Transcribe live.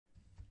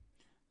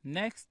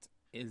Next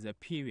is a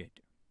period.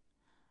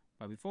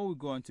 But before we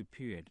go on to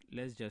period,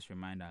 let's just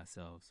remind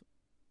ourselves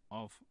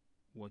of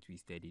what we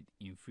studied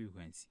in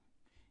frequency.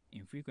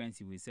 In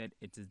frequency, we said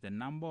it is the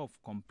number of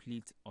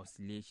complete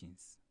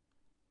oscillations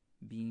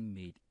being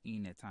made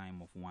in a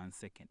time of 1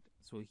 second.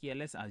 So here,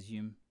 let's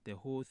assume the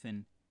whole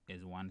thing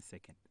is 1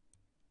 second.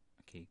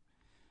 Okay.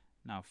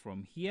 Now,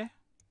 from here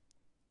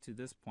to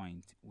this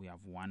point, we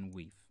have one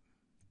wave.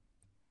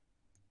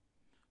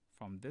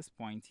 From this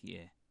point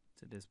here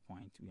to this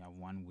point, we have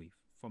one wave.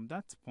 From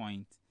that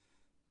point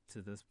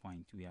to this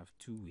point, we have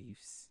two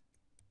waves.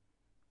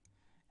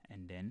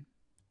 And then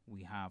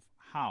we have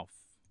half.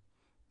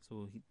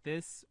 So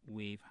this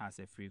wave has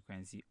a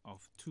frequency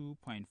of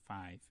 2.5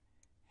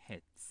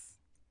 hertz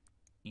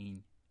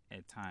in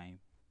a time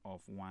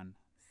of 1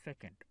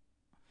 second.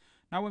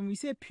 Now, when we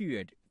say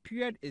period,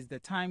 period is the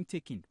time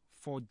taken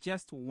for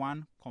just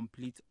one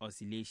complete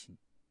oscillation.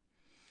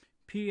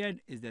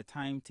 Period is the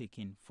time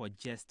taken for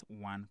just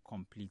one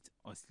complete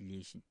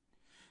oscillation.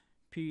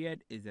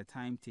 Period is the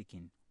time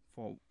taken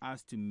for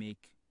us to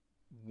make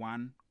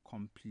one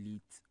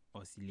complete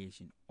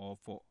oscillation, or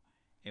for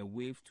a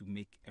wave to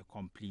make a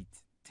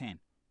complete turn.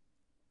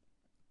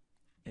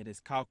 It is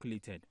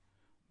calculated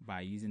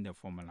by using the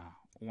formula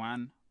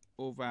 1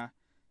 over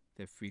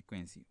the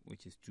frequency,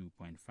 which is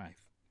 2.5.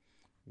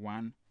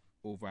 1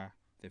 over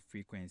the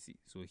frequency.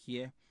 So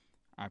here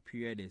our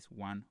period is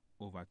 1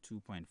 over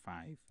 2.5,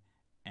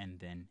 and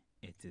then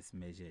it is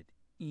measured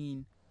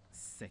in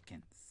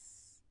seconds.